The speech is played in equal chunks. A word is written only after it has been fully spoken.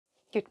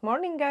Good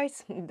morning,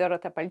 guys.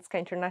 Dorota Palicka,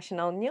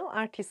 international nail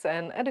artist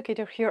and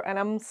educator here, and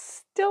I'm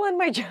still in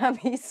my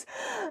jammies,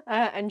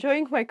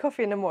 enjoying my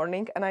coffee in the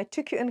morning. And I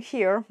took you in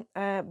here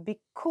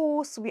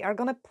because we are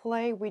gonna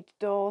play with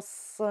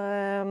those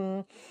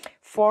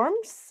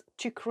forms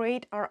to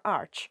create our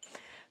arch.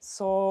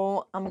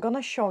 So I'm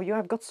gonna show you.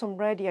 I've got some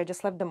ready. I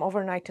just left them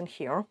overnight in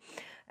here,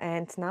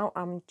 and now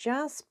I'm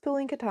just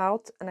pulling it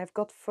out, and I've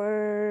got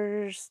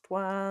first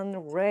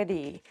one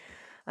ready.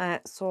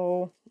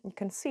 So you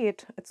can see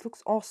it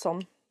looks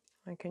awesome.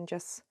 I can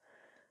just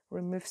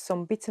remove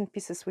some bits and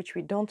pieces which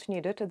we don't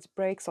need it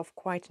breaks off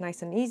quite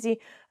nice and easy,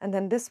 and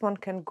then this one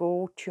can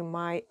go to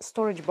my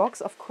storage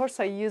box. Of course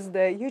I use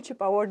the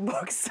YouTube award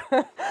box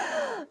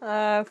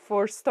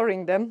for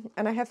storing them,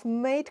 and I have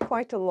made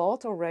quite a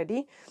lot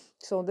already,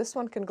 so this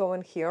one can go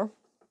in here.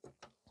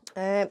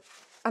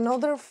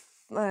 Another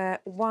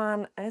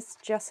one is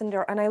just in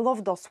there, and I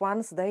love those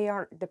ones. They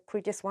are the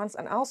prettiest ones,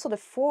 and also the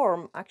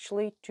form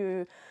actually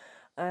to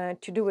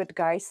do it,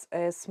 guys,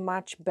 is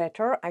much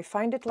better. I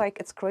find it like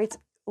it creates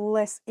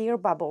less air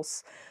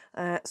bubbles,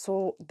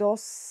 so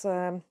those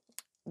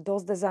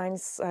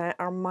designs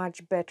are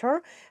much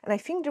better, and I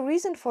think the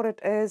reason for it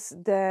is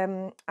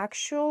the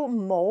actual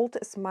mold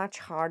is much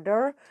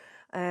harder.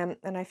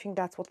 And I think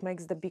that's what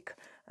makes the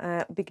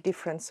big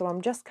difference. So I'm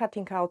just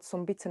cutting out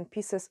some bits and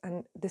pieces,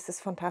 and this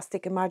is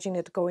fantastic. Imagine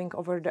it going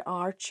over the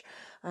arch.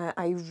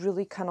 I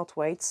really cannot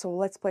wait. So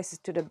let's place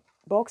it to the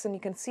box, and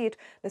you can see it.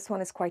 This one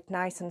is quite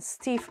nice and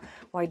stiff,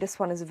 while this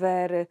one is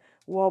very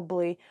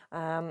wobbly.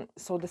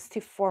 So the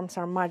stiff forms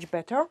are much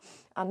better.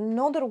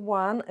 Another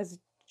one is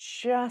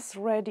just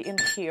ready in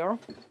here.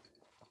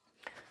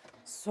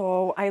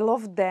 So I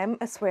love them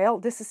as well.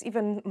 This is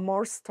even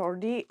more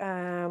sturdy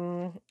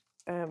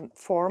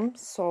form,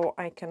 so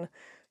I can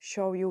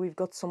show you. We've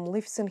got some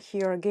leaves in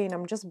here. Again,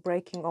 I'm just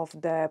breaking off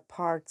the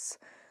parts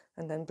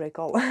and then break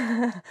all.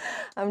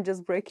 I'm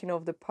just breaking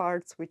off the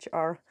parts which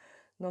are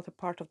not a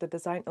part of the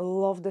design. I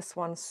love this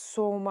one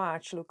so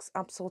much. Looks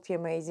absolutely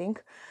amazing.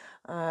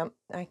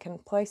 I can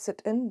place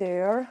it in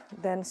there.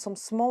 Then some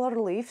smaller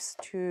leaves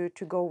to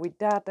go with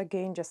that.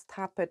 Again, just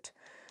tap it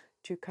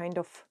to kind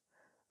of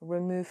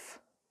remove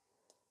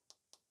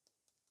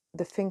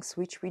the things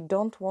which we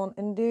don't want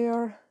in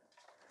there.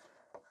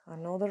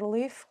 Another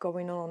leaf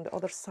going on the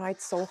other side,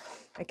 so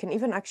I can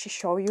even actually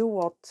show you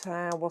what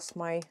was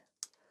my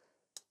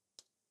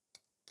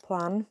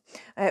plan.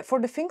 For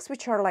the things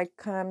which are like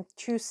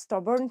too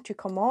stubborn to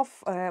come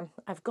off,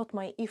 I've got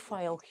my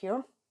e-file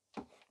here.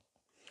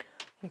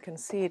 You can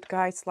see it,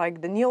 guys,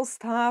 like the nail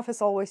stuff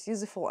is always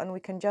useful, and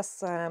we can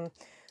just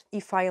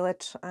e-file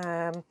it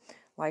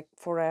like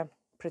for a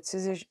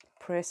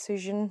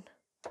precision.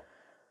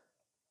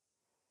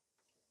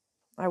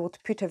 I would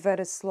put a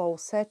very slow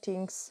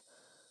settings,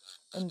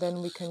 and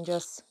then we can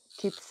just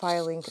keep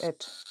filing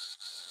it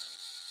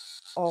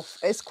off.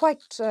 It's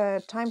quite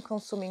a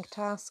time-consuming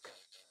task,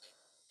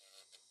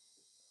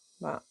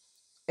 but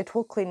it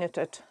will clean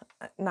it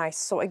nice.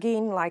 So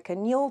again, like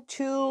nail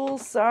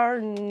tools are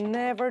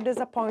never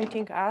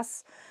disappointing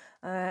us,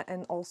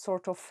 and all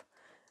sort of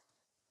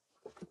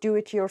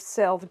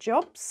do-it-yourself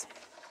jobs.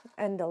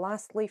 And the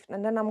last leaf,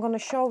 and then I'm going to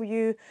show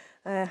you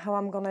how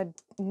I'm going to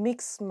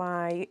mix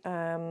my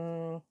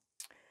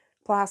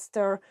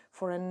plaster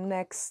for a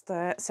next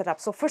setup.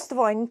 So first of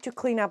all, I need to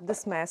clean up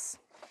this mess.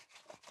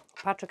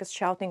 Patrick is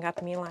shouting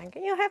at me like,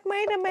 you have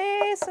made a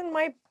mess in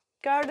my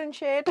garden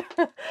shed.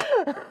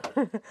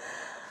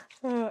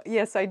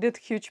 Yes, I did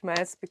huge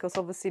mess, because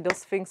obviously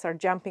those things are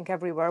jumping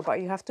everywhere,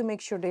 but you have to make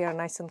sure they are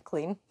nice and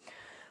clean.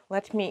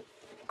 Let me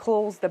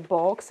close the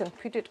box and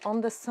put it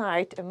on the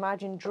side.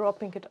 Imagine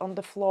dropping it on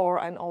the floor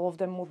and all of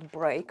them would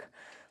break.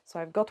 So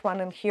I've got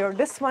one in here.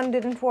 This one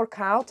didn't work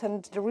out,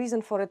 and the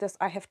reason for it is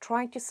I have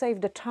tried to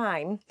save the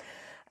time,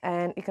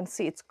 and you can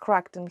see it's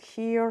cracked in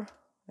here.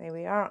 There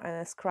we are,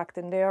 and it's cracked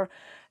in there.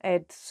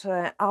 It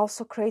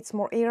also creates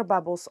more air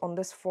bubbles on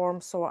this form,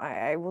 so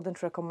I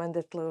wouldn't recommend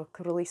it. Look,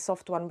 really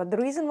soft one. But the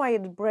reason why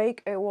it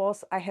broke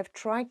was I have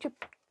tried to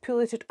pull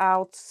it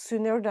out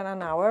sooner than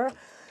an hour.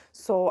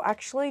 So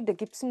actually the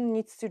gypsum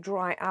needs to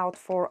dry out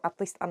for at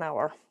least an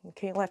hour.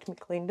 Okay, let me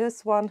clean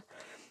this one.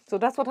 So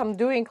that's what I'm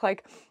doing,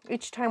 like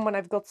each time when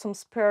I've got some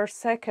spare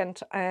second,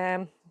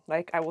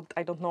 like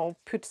I don't know,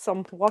 put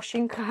some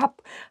washing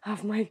cup,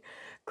 have my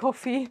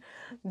coffee,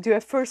 do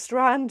a first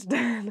round,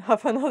 then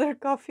have another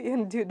coffee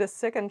and do the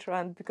second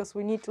round, because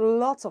we need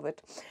lots of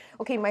it.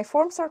 Okay, my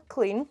forms are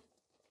clean.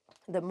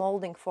 The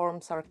molding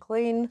forms are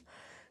clean.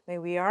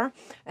 There we are.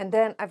 And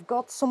then I've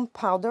got some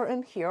powder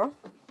in here.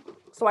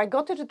 So I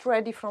got it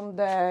ready from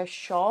the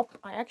shop.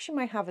 I actually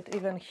might have it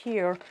even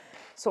here.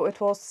 So it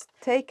was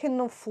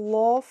taken off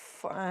love.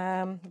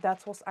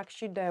 That was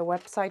actually the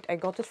website I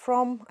got it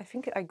from. I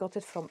think I got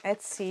it from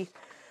Etsy,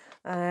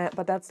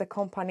 but that's the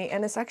company,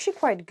 and it's actually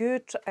quite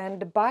good. And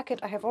the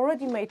bucket, I have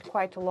already made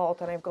quite a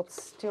lot, and I've got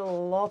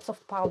still lots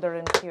of powder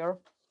in here.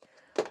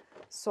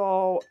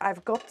 So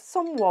I've got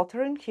some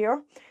water in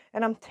here,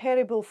 and I'm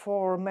terrible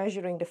for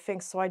measuring the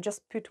things, so I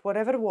just put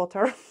whatever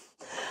water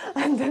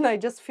and then I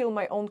just feel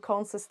my own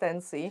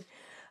consistency.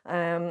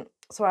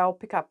 So I'll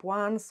pick up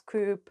one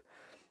scoop,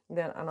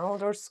 then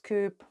another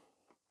scoop.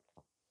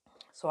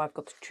 So I've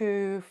got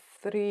 2,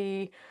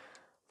 3,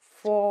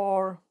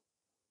 4,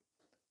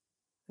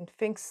 and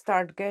things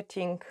start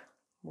getting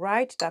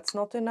right. That's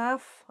not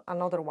enough.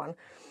 Another one.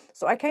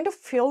 So I kind of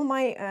feel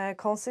my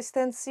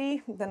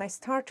consistency, then I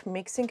start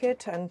mixing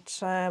it and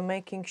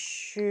making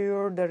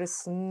sure there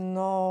is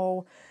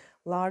no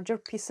larger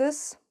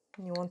pieces.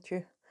 You want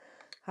to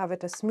have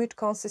it a smooth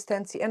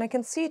consistency, and I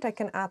can see it. I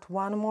can add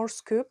one more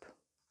scoop.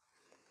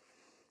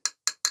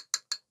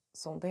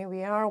 So there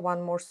we are,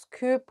 one more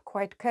scoop.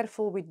 Quite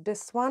careful with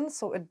this one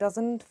so it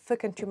doesn't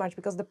thicken too much,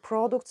 because the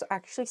products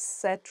actually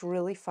set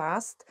really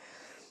fast.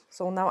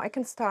 So now I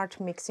can start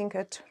mixing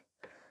it.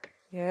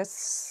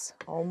 Yes,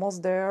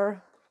 almost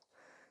there.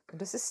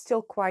 This is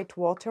still quite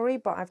watery,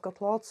 but I've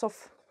got lots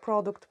of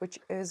product which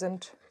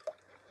isn't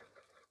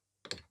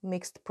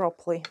mixed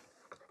properly.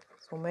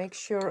 So make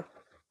sure,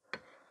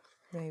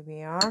 there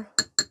we are.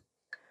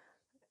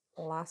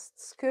 Last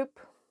scoop.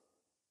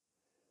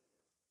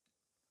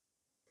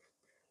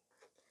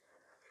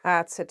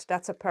 That's it.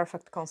 That's a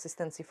perfect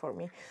consistency for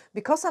me.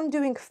 Because I'm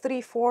doing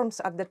 3 forms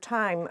at the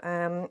time,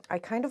 I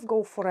kind of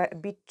go for a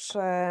bit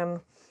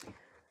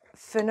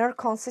thinner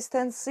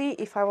consistency.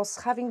 If I was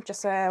having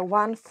just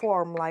one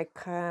form, like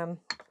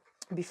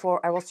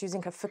before, I was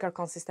using a thicker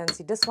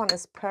consistency. This one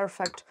is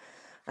perfect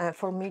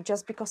for me,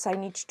 just because I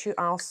need to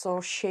also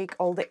shake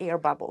all the air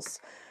bubbles.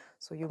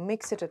 So you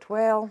mix it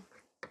well.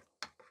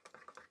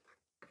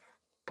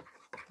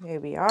 Here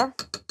we are.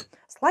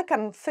 It's like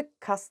a thick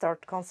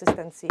custard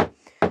consistency.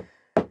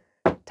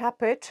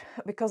 Tap it,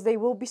 because there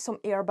will be some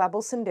air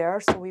bubbles in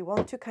there, so we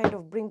want to kind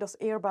of bring those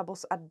air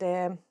bubbles at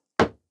the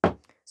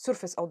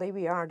surface. Oh, there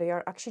we are. They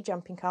are actually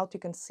jumping out. You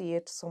can see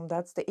it. So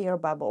that's the air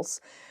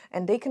bubbles,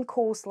 and they can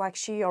cause like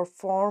shear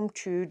form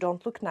to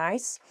don't look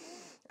nice.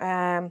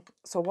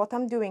 So what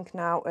I'm doing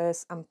now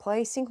is I'm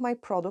placing my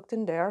product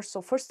in there.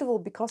 So first of all,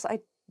 because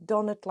I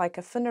done it like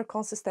a thinner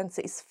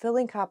consistency, is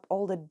filling up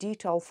all the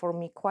detail for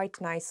me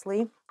quite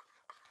nicely.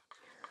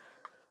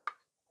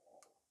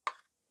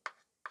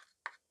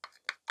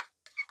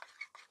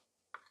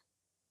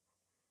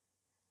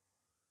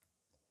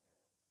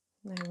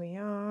 There we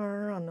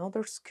are,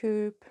 another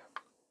scoop.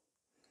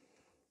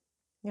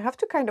 You have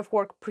to kind of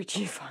work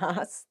pretty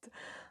fast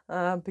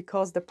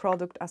because the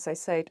product, as I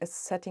said, is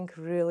setting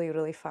really,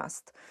 really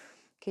fast.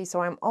 Okay,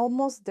 so I'm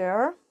almost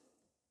there.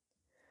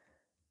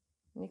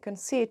 You can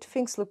see it,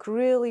 things look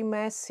really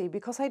messy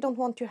because I don't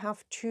want to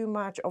have too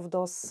much of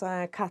those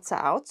cuts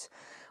out.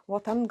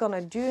 What I'm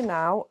gonna do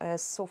now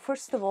is, so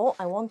first of all,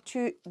 I want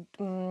to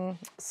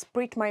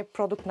spread my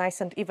product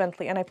nice and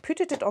evenly, and I put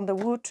it on the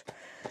wood,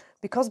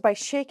 because by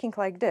shaking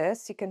like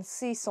this, you can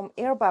see some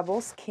air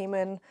bubbles came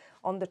in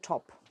on the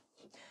top.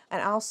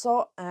 And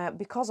also,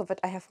 because of it,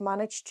 I have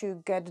managed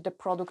to get the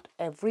product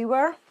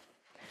everywhere.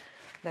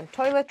 Then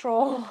toilet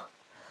roll.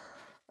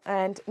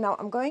 And now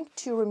I'm going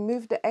to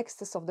remove the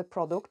excess of the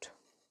product.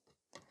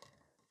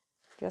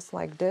 Just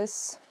like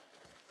this.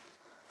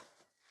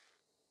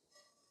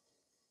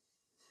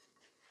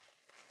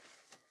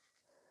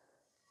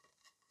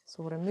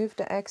 So remove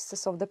the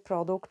excess of the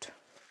product.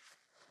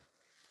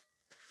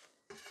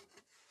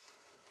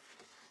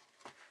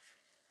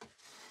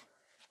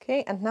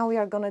 Okay, and now we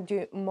are gonna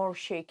do more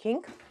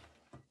shaking.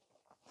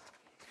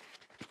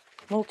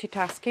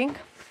 Multitasking.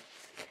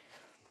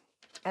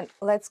 And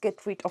let's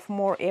get rid of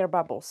more air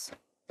bubbles.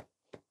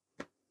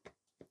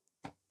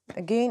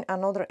 Again,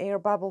 another air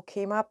bubble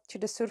came up to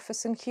the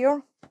surface in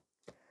here.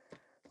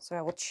 So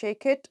I will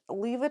shake it,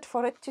 leave it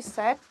for it to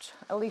set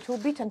a little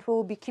bit, and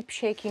we'll keep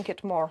shaking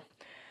it more.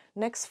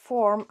 Next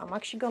form, I'm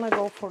actually gonna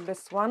go for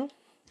this one.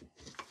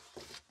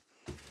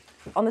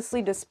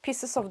 Honestly, these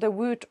pieces of the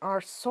wood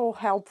are so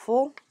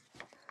helpful.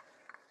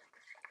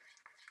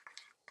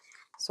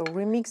 So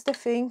remix the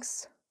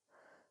things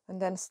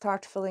and then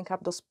start filling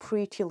up those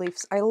pretty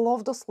leaves. I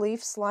love those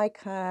leaves.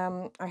 Like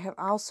I have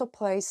also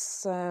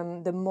placed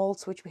the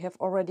molds which we have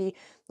already,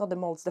 not the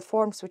molds, the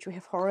forms which we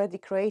have already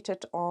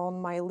created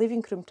on my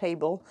living room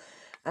table,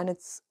 and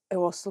it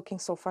was looking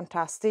so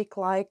fantastic.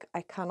 Like,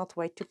 I cannot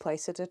wait to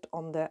place it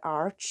on the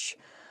arch.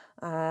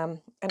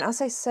 And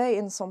as I say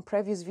in some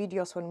previous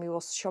videos when we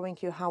was showing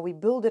you how we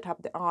build it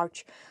up the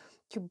arch,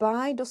 to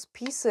buy those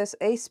pieces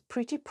is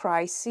pretty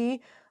pricey,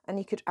 and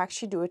you could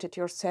actually do it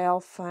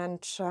yourself.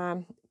 And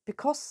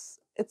because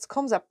it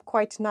comes up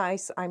quite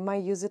nice, I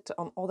might use it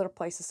on other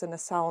places in the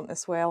salon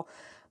as well,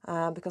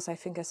 because I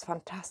think it's a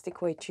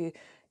fantastic way to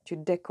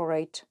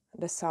decorate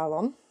the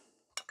salon.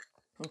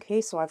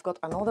 Okay, so I've got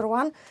another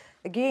one.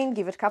 Again,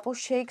 give it a couple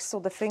shakes so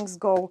the things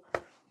go.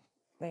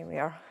 There we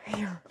are.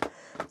 Here.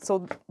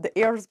 So the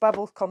air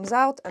bubble comes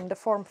out and the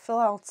form fill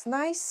out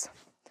nice.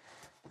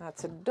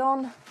 That's it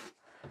done.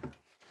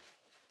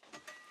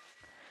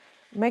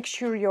 Make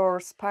sure your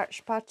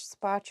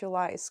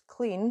spatula is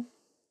clean.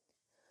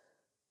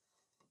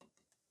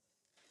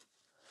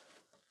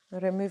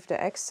 Remove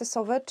the excess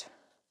of it.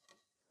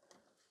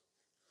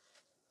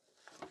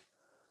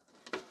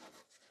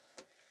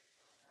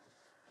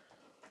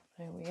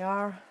 There we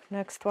are,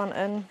 next one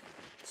in.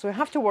 So you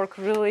have to work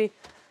really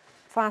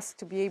fast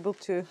to be able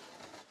to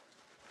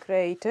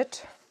create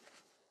it.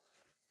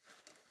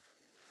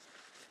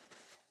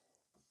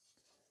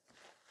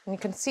 And you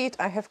can see it,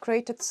 I have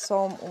created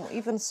some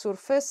uneven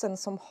surface and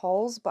some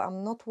holes, but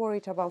I'm not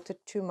worried about it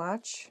too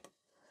much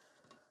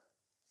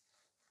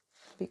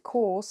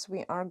because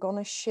we are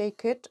gonna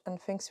shake it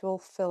and things will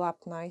fill up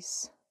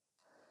nice.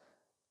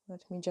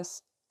 Let me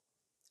just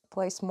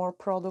place more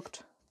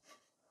product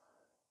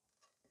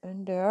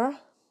in there.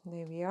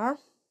 There we are.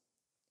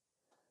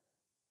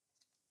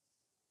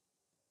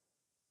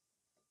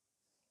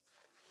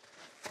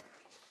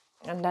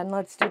 And then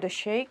let's do the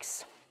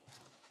shakes.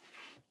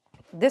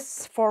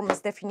 This form is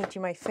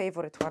definitely my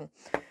favorite one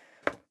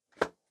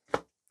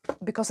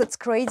because it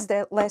creates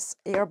the less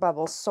air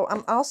bubbles. So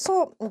I'm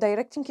also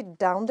directing it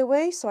down the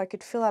way so I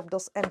could fill up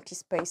those empty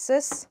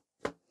spaces.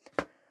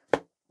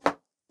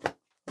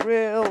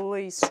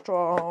 Really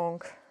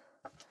strong.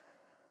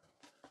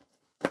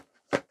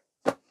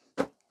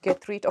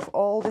 Get rid of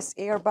all these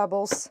air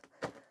bubbles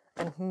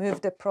and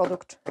move the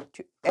product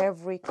to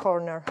every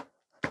corner.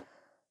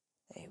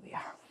 There we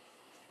are.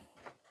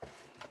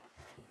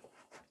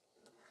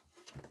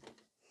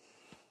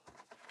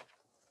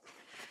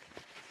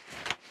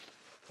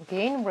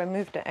 Again,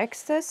 remove the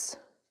excess.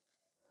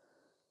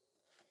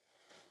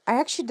 I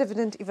actually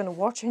didn't even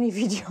watch any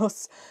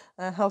videos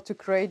how to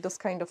create those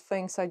kind of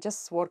things. I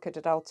just worked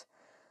it out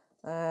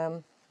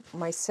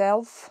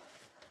myself.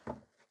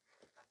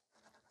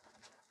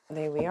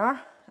 There we are.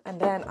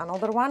 And then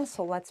another one.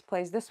 So let's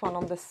place this one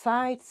on the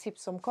side, sip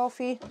some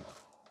coffee.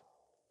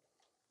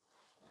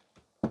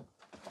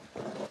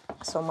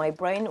 So my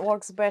brain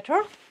works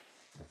better.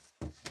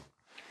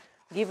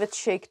 Give it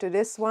shake to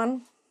this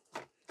one.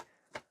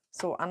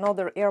 So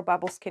another air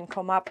bubbles can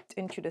come up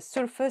into the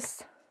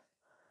surface.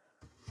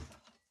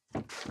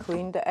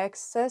 Clean the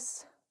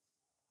excess.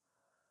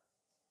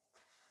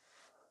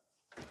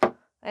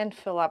 And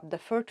fill up the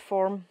third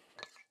form.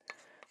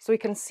 So you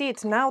can see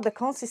it now, the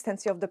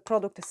consistency of the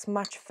product is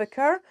much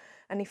thicker.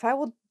 And if I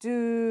would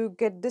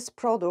get this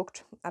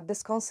product at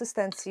this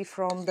consistency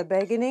from the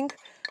beginning,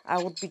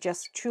 I would be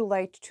just too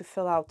late to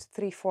fill out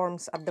 3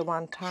 forms at the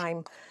one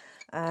time.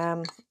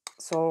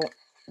 So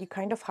you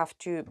kind of have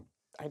to,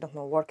 I don't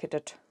know, work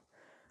it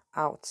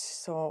out.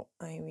 So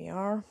here we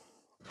are.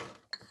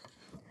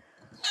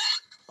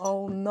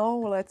 Oh no,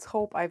 let's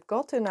hope I've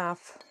got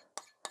enough.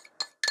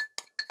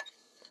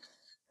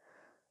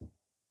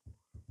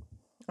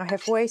 I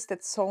have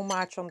wasted so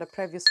much on the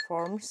previous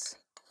forms.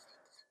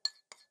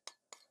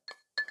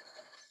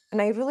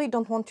 And I really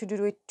don't want to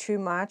do it too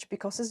much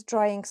because it's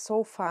drying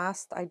so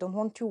fast. I don't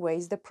want to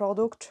waste the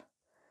product.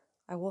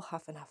 I will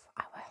have enough.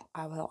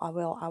 I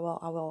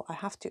will. I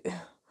have to.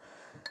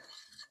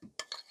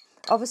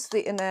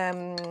 Obviously, in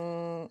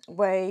a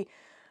way,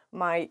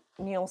 my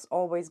nails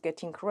always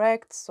getting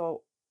wrecked.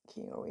 So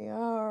here we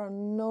are,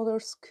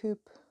 another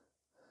scoop.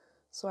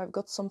 So I've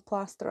got some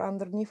plaster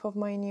underneath of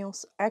my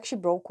nails. I actually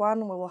broke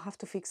one. We will have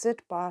to fix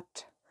it,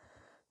 but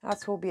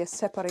that will be a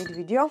separate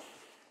video.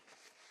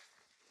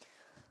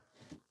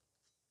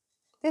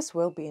 This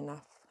will be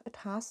enough. It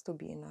has to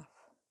be enough.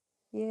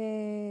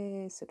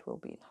 Yes, it will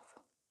be enough.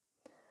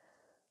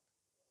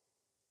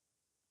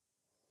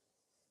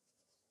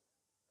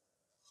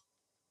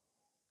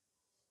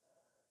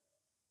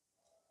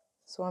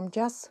 So I'm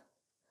just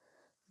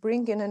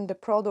bringing in the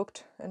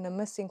product and the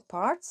missing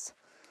parts.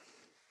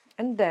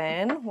 And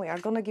then we are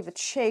going to give it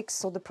shakes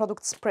so the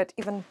product spread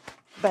even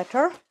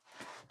better.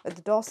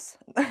 It does.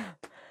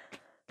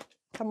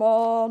 Come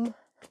on.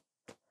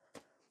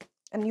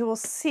 And you will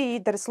see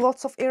there is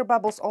lots of air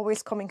bubbles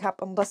always coming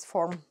up on this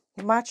form.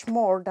 Much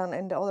more than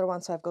in the other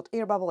ones. So I've got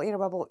air bubble, air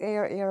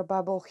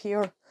bubble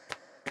here.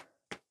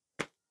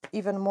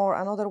 Even more,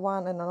 another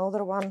one and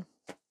another one.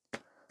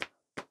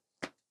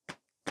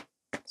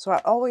 So I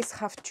always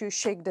have to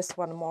shake this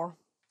one more.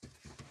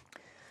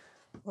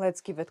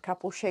 Let's give it a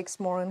couple shakes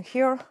more in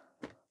here.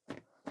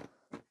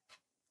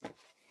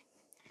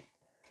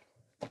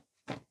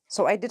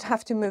 So I did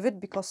have to move it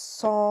because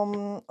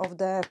some of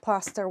the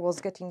plaster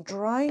was getting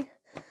dry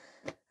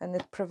and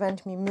it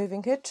prevented me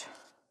moving it.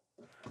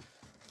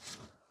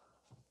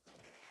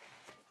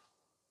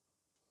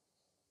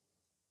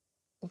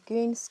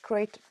 Again,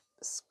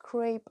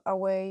 scrape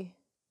away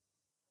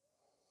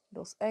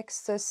those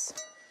excess.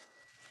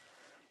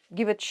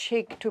 Give it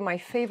shake to my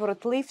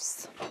favorite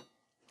leaves.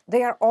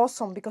 They are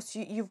awesome because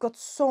you've got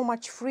so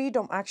much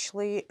freedom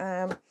actually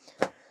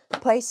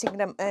placing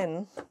them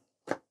in.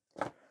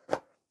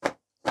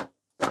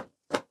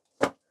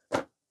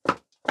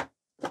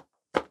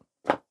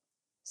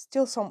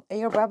 Still some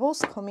air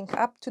bubbles coming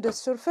up to the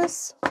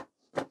surface.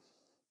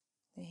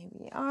 There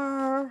we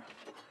are.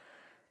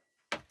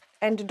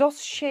 And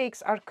those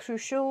shakes are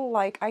crucial,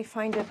 like I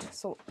find it,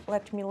 so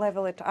let me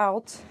level it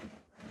out.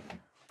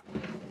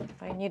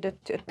 I needed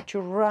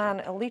to run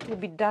a little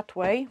bit that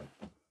way.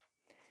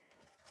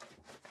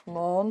 Come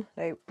on,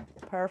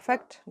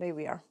 perfect, there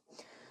we are.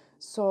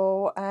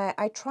 So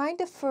I tried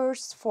the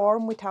first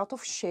form without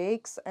of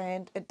shakes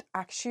and it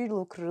actually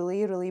looked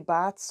really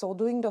bad. So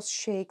doing those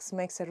shakes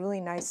makes a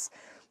really nice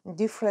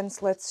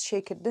difference. Let's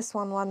shake it this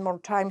one more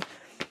time,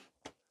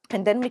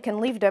 and then we can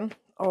leave them.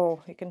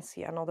 Oh, you can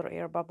see another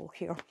air bubble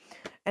here.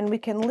 And we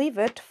can leave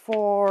it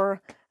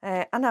for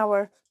an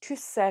hour to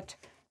set,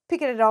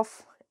 pick it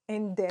off,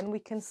 and then we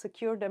can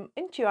secure them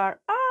into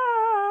our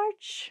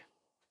arch.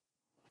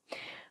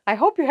 I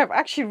hope you have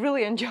actually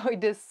really enjoyed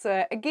this,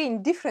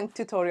 again, different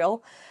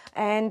tutorial.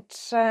 And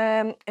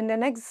in the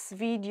next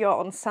video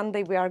on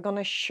Sunday, we are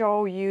gonna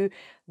show you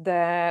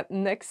the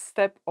next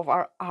step of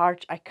our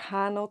arch. I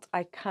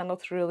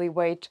cannot really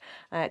wait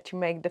to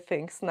make the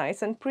things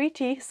nice and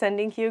pretty.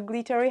 Sending you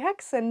glittery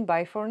hacks, and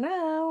bye for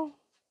now.